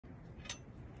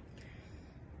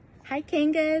Hi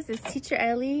Kangas, it's Teacher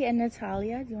Ellie and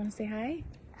Natalia. Do you want to say hi?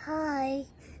 Hi.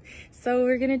 So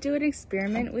we're gonna do an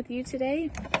experiment with you today.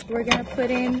 We're gonna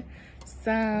put in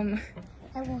some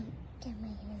I won't get my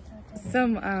hands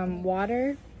on it.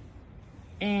 water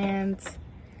and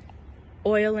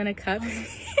oil in a cup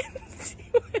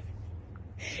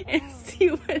and see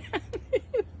what happens.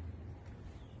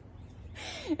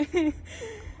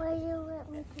 Why do you let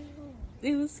me do it?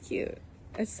 It was cute.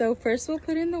 So first we'll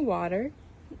put in the water,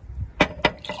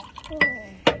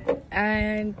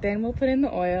 and then we'll put in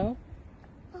the oil.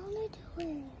 I want to do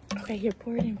it. Okay, here,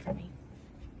 pour it in for me.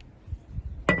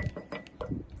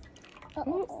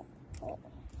 Oh,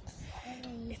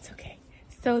 sorry. It's okay.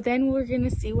 So then we're gonna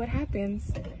see what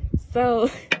happens. So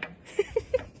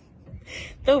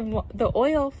the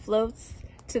oil floats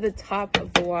to the top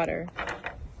of the water.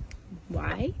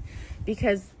 Why?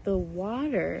 Because the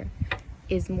water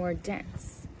is more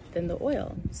dense than the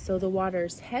oil. So the water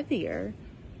is heavier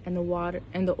and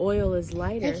the oil is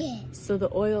lighter. Okay. So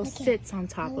the oil sits on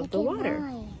top of the water.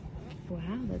 Mine.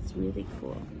 Wow, that's really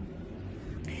cool.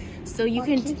 So you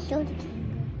can show the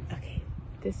camera. okay,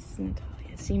 this is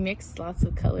Natalia. She mixed lots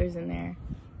of colors in there.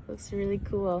 Looks really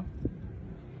cool.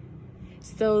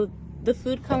 So the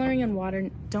food coloring and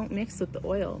water don't mix with the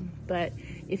oil, but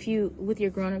if you, with your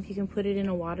grown-up, you can put it in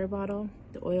a water bottle,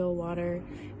 the oil, water,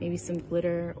 maybe some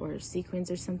glitter or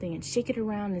sequins or something, and shake it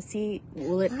around and see,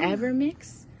 will it ever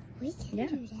mix? We can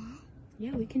do that.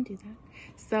 Yeah, we can do that.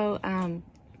 So,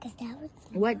 Because that was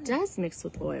what does mix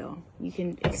with oil? You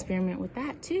can experiment with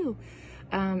that too.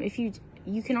 If you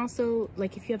can also,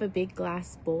 like if you have a big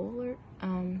glass bowl or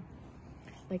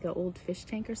like an old fish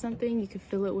tank or something, you could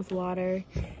fill it with water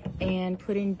and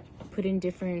put in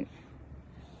different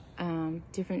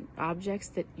objects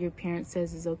that your parent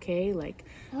says is okay, like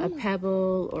a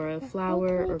pebble or a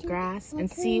flower or grass, and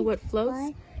see what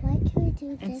floats why can we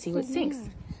do and this see what sinks. now?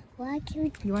 Why can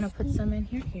we You want to put some in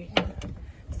here? Here.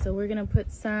 So we're gonna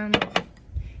put some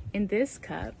in this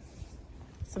cup,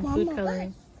 some food Mama,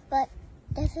 coloring. But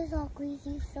this is all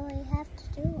greasy, so I have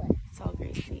to do it. It's all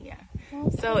greasy, yeah.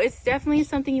 So it's definitely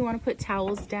something you want to put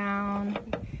towels down,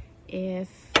 if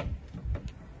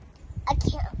I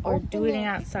can't or open do it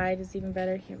outside is even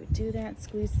better. Here, we do that.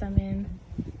 Squeeze some in.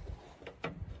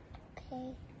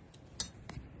 Okay.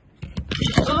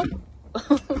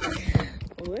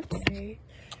 Whoopsie.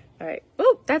 All right.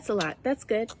 Oh, that's a lot. That's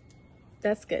good.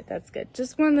 That's good. That's good.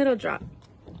 Just one little drop.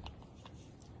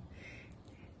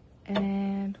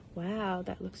 And wow,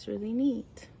 that looks really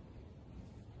neat.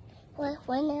 When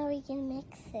are we gonna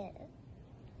mix it?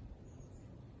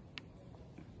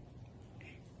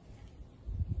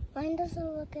 Mine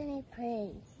doesn't look any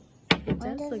pretty.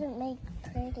 Mine doesn't make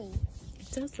pretty.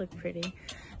 It does look pretty.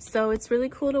 So it's really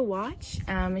cool to watch.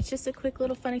 It's just a quick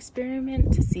little fun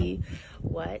experiment to see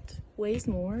what weighs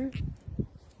more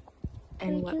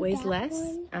and what weighs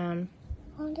less.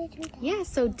 Yeah,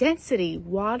 so density.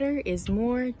 Water is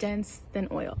more dense than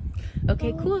oil.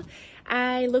 Okay, cool.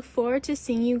 I look forward to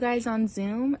seeing you guys on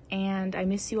Zoom, and I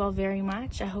miss you all very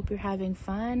much. I hope you're having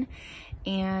fun,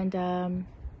 and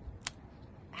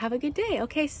have a good day.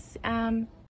 Okay,